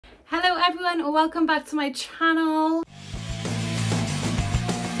Hello everyone, and welcome back to my channel.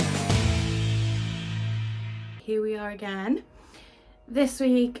 Here we are again. This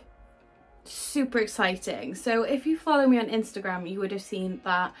week, super exciting. So if you follow me on Instagram, you would have seen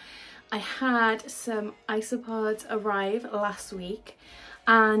that I had some isopods arrive last week,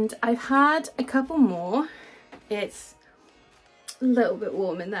 and I've had a couple more. It's a little bit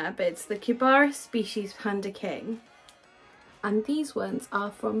warm in there, but it's the Cubaris species Panda King. And these ones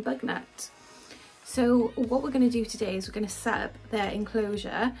are from Bugnut. So what we're going to do today is we're going to set up their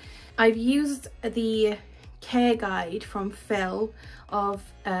enclosure. I've used the care guide from Phil of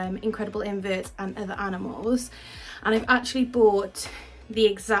Incredible Inverts and Other Animals, and I've actually bought the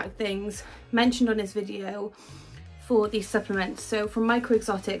exact things mentioned on his video for these supplements. So from Micro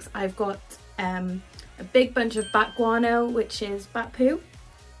Exotics, I've got a big bunch of bat guano, which is bat poo.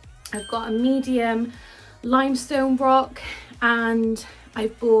 I've got a medium limestone rock, and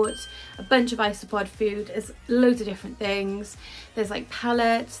I've bought a bunch of isopod food. There's loads of different things. There's like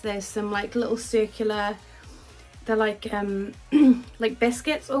pellets, there's some like little circular, they're like like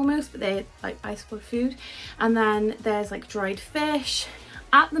biscuits almost, but they're like isopod food. And then there's like dried fish.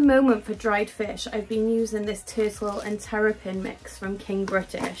 At the moment for dried fish, I've been using this turtle and terrapin mix from King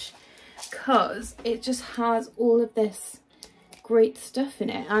British, because it just has all of this great stuff in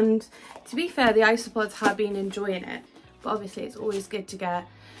it. And to be fair, the isopods have been enjoying it, but obviously it's always good to get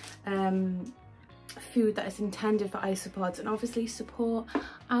food that is intended for isopods and obviously support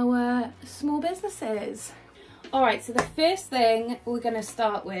our small businesses. All right, so the first thing we're going to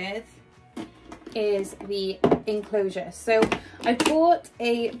start with is the enclosure. So I bought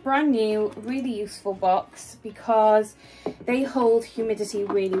a brand new, really useful box because they hold humidity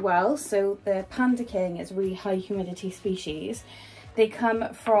really well. So the Panda King is a really high humidity species. They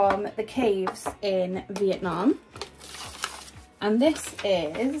come from the caves in Vietnam, and this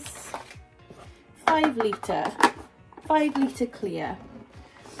is 5 litre clear.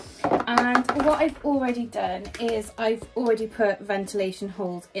 And what I've already done is I've already put ventilation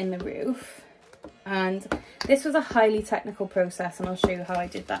holes in the roof, and this was a highly technical process, and I'll show you how I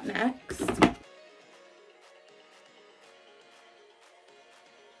did that next.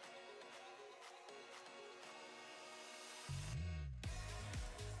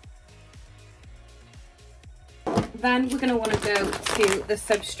 Then we're going to want to go to the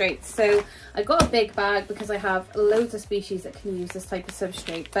substrate. So I got a big bag because I have loads of species that can use this type of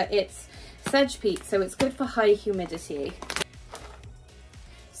substrate, but it's sedge peat, so it's good for high humidity.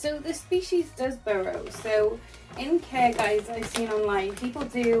 So the species does burrow. So in care guides I've seen online, people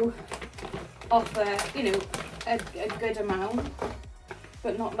do offer, you know, a good amount,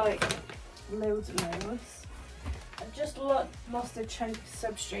 but not like loads and loads. I've just lost a chunk of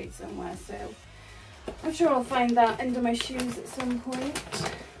substrate somewhere, so I'm sure I'll find that under my shoes at some point.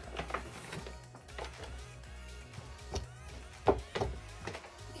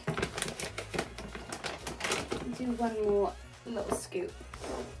 Do one more little scoop.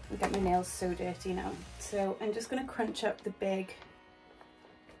 I'll get my nails so dirty now. So I'm just going to crunch up the big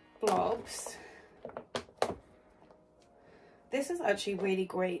blobs. This is actually really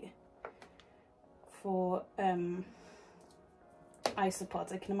great for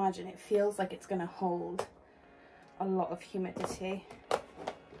isopods. I can imagine it feels like it's going to hold a lot of humidity,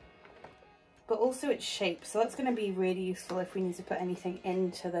 but also its shape, so that's going to be really useful if we need to put anything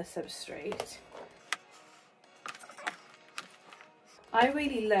into the substrate. I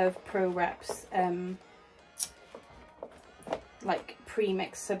really love Pro Reps like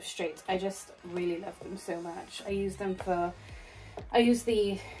pre-mixed substrates. I just really love them so much. I use them for, I use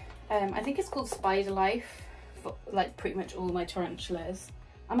the I think it's called Spider Life for like pretty much all my tarantulas.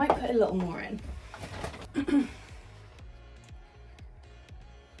 I might put a little more in.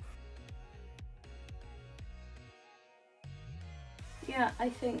 Yeah, I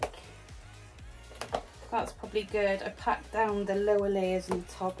think that's probably good. I packed down the lower layers and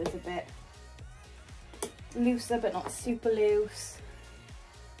the top is a bit looser but not super loose.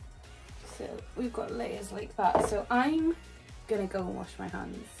 So we've got layers like that. So I'm gonna go and wash my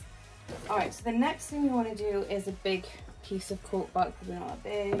hands. Alright, so the next thing we want to do is a big piece of cork bark, probably not that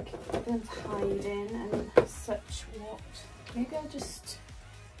big. Don't hide in and such what. Maybe I'll just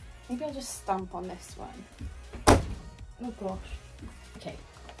stamp on this one. Oh gosh. Okay.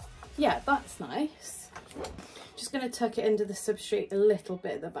 Yeah, that's nice. Just going to tuck it into the substrate a little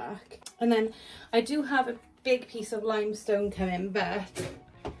bit at the back. And then I do have a big piece of limestone coming, but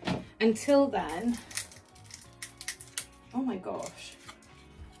until then, oh my gosh.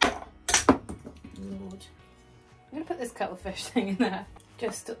 Lord. I'm going to put this cuttlefish thing in there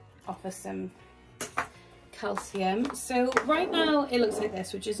just to offer some calcium. So right now it looks like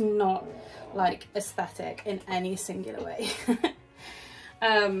this, which is not like aesthetic in any singular way.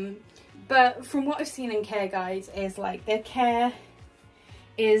 But from what I've seen in care guides is like their care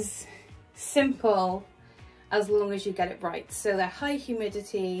is simple as long as you get it right. So they're high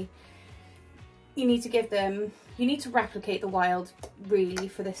humidity. You need to give them, you need to replicate the wild really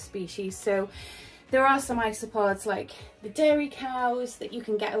for this species. So there are some isopods like the dairy cows that you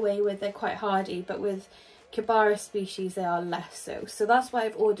can get away with, they're quite hardy, but with Cubaris species they are less so. So that's why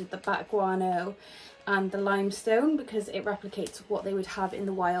I've ordered the bat guano and the limestone, because it replicates what they would have in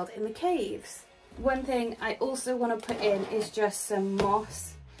the wild in the caves. One thing I also want to put in is just some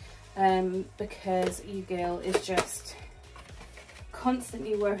moss, because you girl is just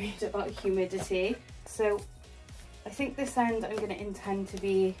constantly worried about humidity. So I think this end I'm going to intend to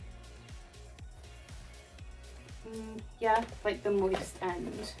be yeah, like the moist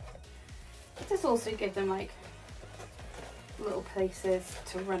end. Just also give them like little places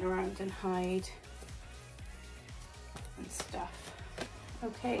to run around and hide and stuff.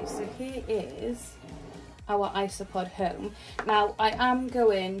 Okay, so here is our isopod home. Now I am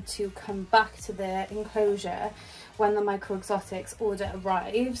going to come back to the enclosure when the micro exotics order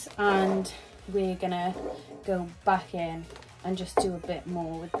arrives, and we're gonna go back in and just do a bit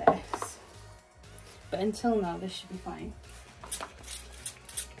more with this. But until now, this should be fine.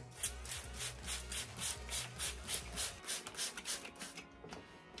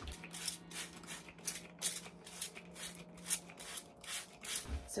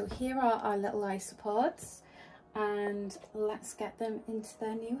 So here are our little isopods, and let's get them into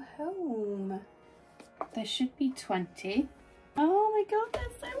their new home. There should be 20. Oh my god,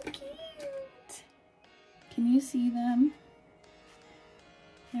 they're so cute! Can you see them?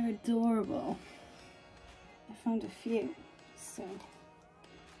 They're adorable. I found a few, so.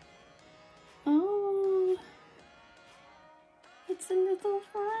 Oh, it's a little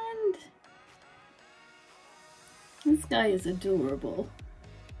friend. This guy is adorable.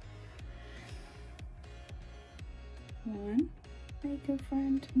 One, there you go,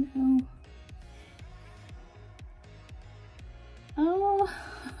 friend. No. Oh.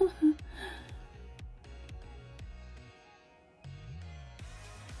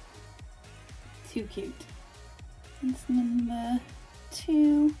 Too cute. That's number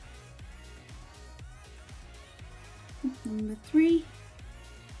 2. Number 3.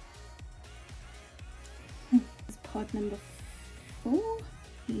 This is pod number 4.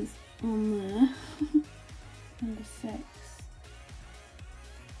 He's on there. Number 6,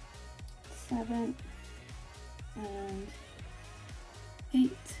 7, and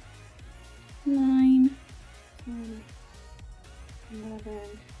 8, 9, 10,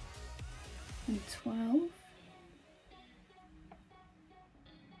 11, and 12.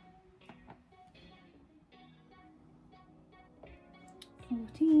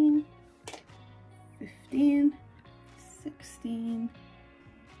 14, 15, 16,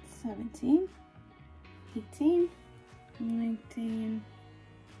 17, 18, 19,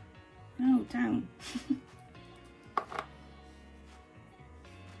 oh down.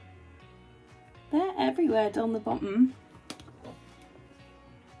 They're everywhere down the bottom.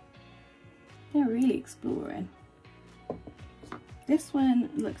 They're really exploring. This one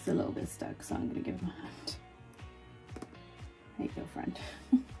looks a little bit stuck, so I'm going to give him a hand. There you go, friend.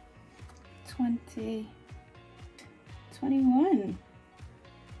 20, 21.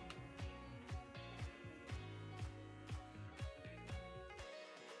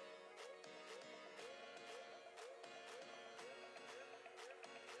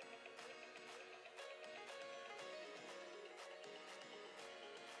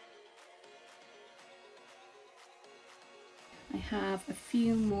 I have a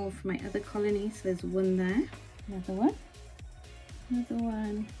few more from my other colony, so there's one there, another one, another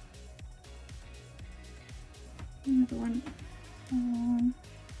one, another one,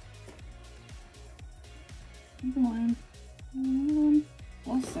 another one, another one.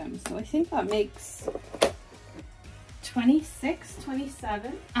 Awesome. So I think that makes 26,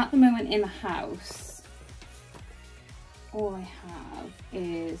 27. At the moment in the house, all I have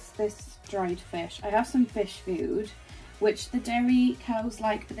is this dried fish. I have some fish food, which the dairy cows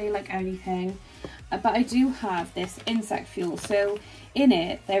like, but they like anything. But I do have this insect fuel. So in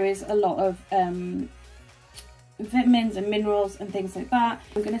it, there is a lot of vitamins and minerals and things like that.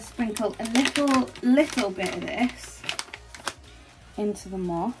 I'm going to sprinkle a little bit of this into the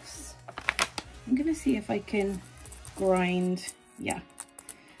moss. I'm going to see if I can grind, yeah,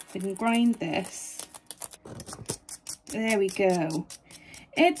 I can grind this. There we go.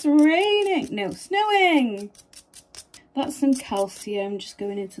 It's raining, no, snowing. That's some calcium just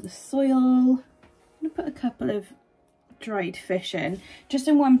going into the soil. I'm going to put a couple of dried fish in, just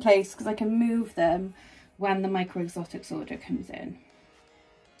in one place because I can move them when the micro exotics order comes in.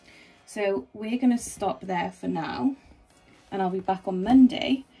 So we're going to stop there for now, and I'll be back on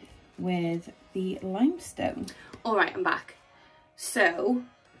Monday with the limestone. All right, I'm back. So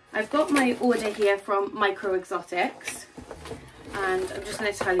I've got my order here from Micro Exotics, and I'm just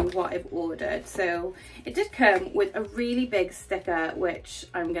going to tell you what I've ordered. So it did come with a really big sticker, which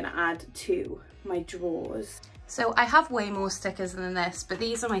I'm going to add to my drawers. So I have way more stickers than this, but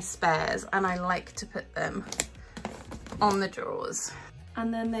these are my spares and I like to put them on the drawers.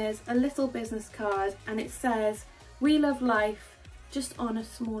 And then there's a little business card and it says, "We love life, just on a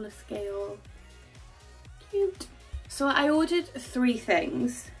smaller scale." Cute. So I ordered 3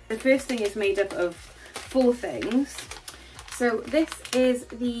 things. The first thing is made up of 4 things. So this is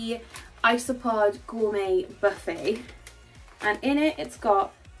the Isopod Gourmet Buffet, and in it it's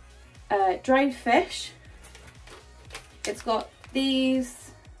got dried fish. It's got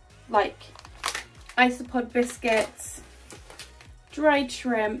these like Isopod biscuits, dried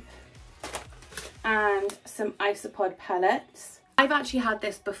shrimp, and some Isopod pellets. I've actually had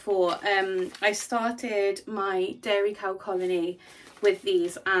this before. I started my dairy cow colony with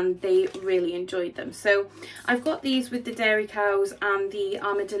these and they really enjoyed them. So I've got these with the dairy cows and the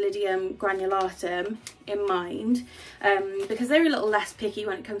Armadillidium granulatum in mind, because they're a little less picky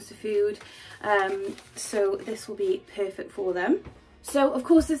when it comes to food. So this will be perfect for them. So of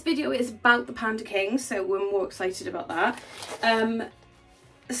course this video is about the Panda Kings, so we're more excited about that.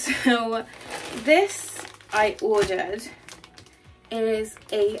 So this I ordered is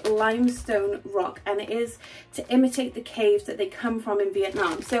a limestone rock, and it is to imitate the caves that they come from in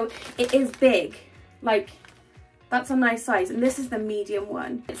Vietnam. So it is big, like that's a nice size, and this is the medium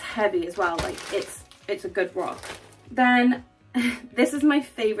one. It's heavy as well, like it's a good rock. Then this is my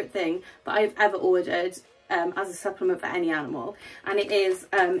favorite thing that I've ever ordered as a supplement for any animal, and it is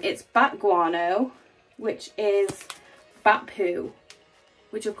it's bat guano, which is bat poo,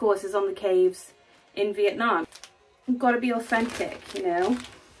 which of course is on the caves in Vietnam. Got to be authentic, you know.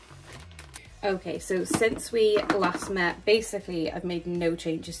 Okay, so since we last met, basically I've made no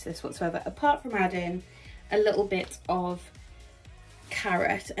changes to this whatsoever, apart from adding a little bit of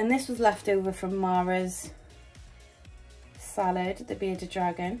carrot, and this was left over from Mara's salad, the bearded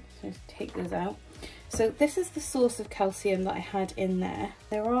dragon. So just take those out. So this is the source of calcium that I had in there.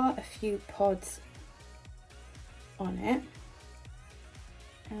 There are a few pods on it,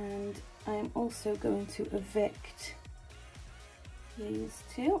 and I'm also going to evict these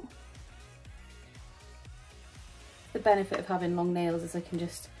 2. The benefit of having long nails is I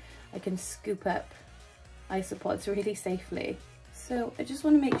can scoop up isopods really safely. So I just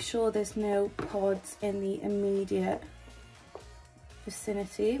want to make sure there's no pods in the immediate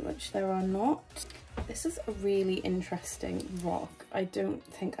vicinity, which there are not. This is a really interesting rock. I don't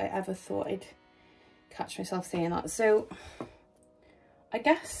think I ever thought I'd catch myself saying that. So I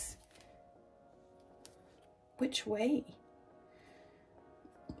guess, which way?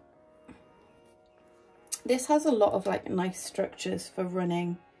 This has a lot of like nice structures for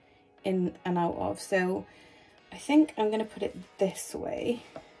running in and out of, so I think I'm going to put it this way.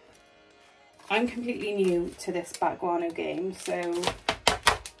 I'm completely new to this bat guano game, so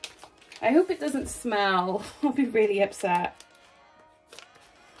I hope it doesn't smell. I'll be really upset.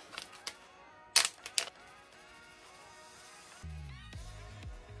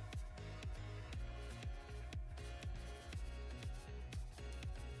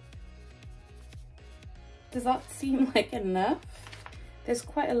 Does that seem like enough? There's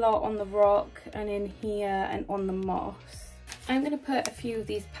quite a lot on the rock and in here and on the moss. I'm going to put a few of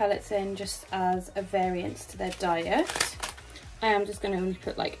these pellets in just as a variance to their diet. I am just going to only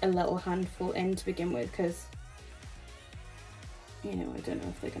put like a little handful in to begin with because, you know, I don't know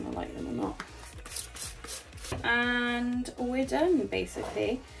if they're going to like them or not. And we're done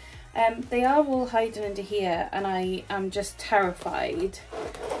basically. They are all hiding under here and I am just terrified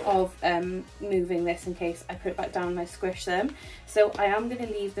of moving this in case I put it back down and I squish them. So I am going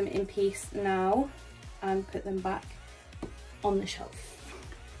to leave them in peace now and put them back on the shelf.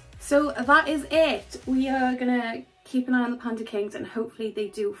 So that is it. We are going to keep an eye on the Panda Kings and hopefully they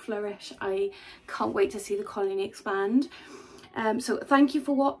do flourish. I can't wait to see the colony expand. So thank you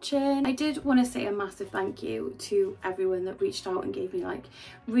for watching. I did want to say a massive thank you to everyone that reached out and gave me like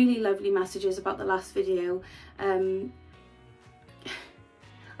really lovely messages about the last video. I'm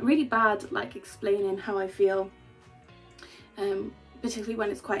really bad like explaining how I feel, particularly when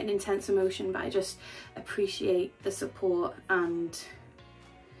it's quite an intense emotion, but I just appreciate the support and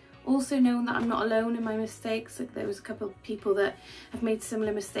also knowing that I'm not alone in my mistakes. Like there was a couple of people that have made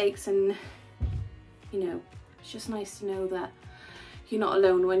similar mistakes and you know, it's just nice to know that you're not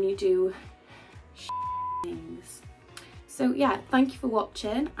alone when you do things. So yeah, thank you for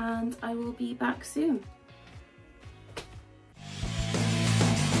watching, and I will be back soon.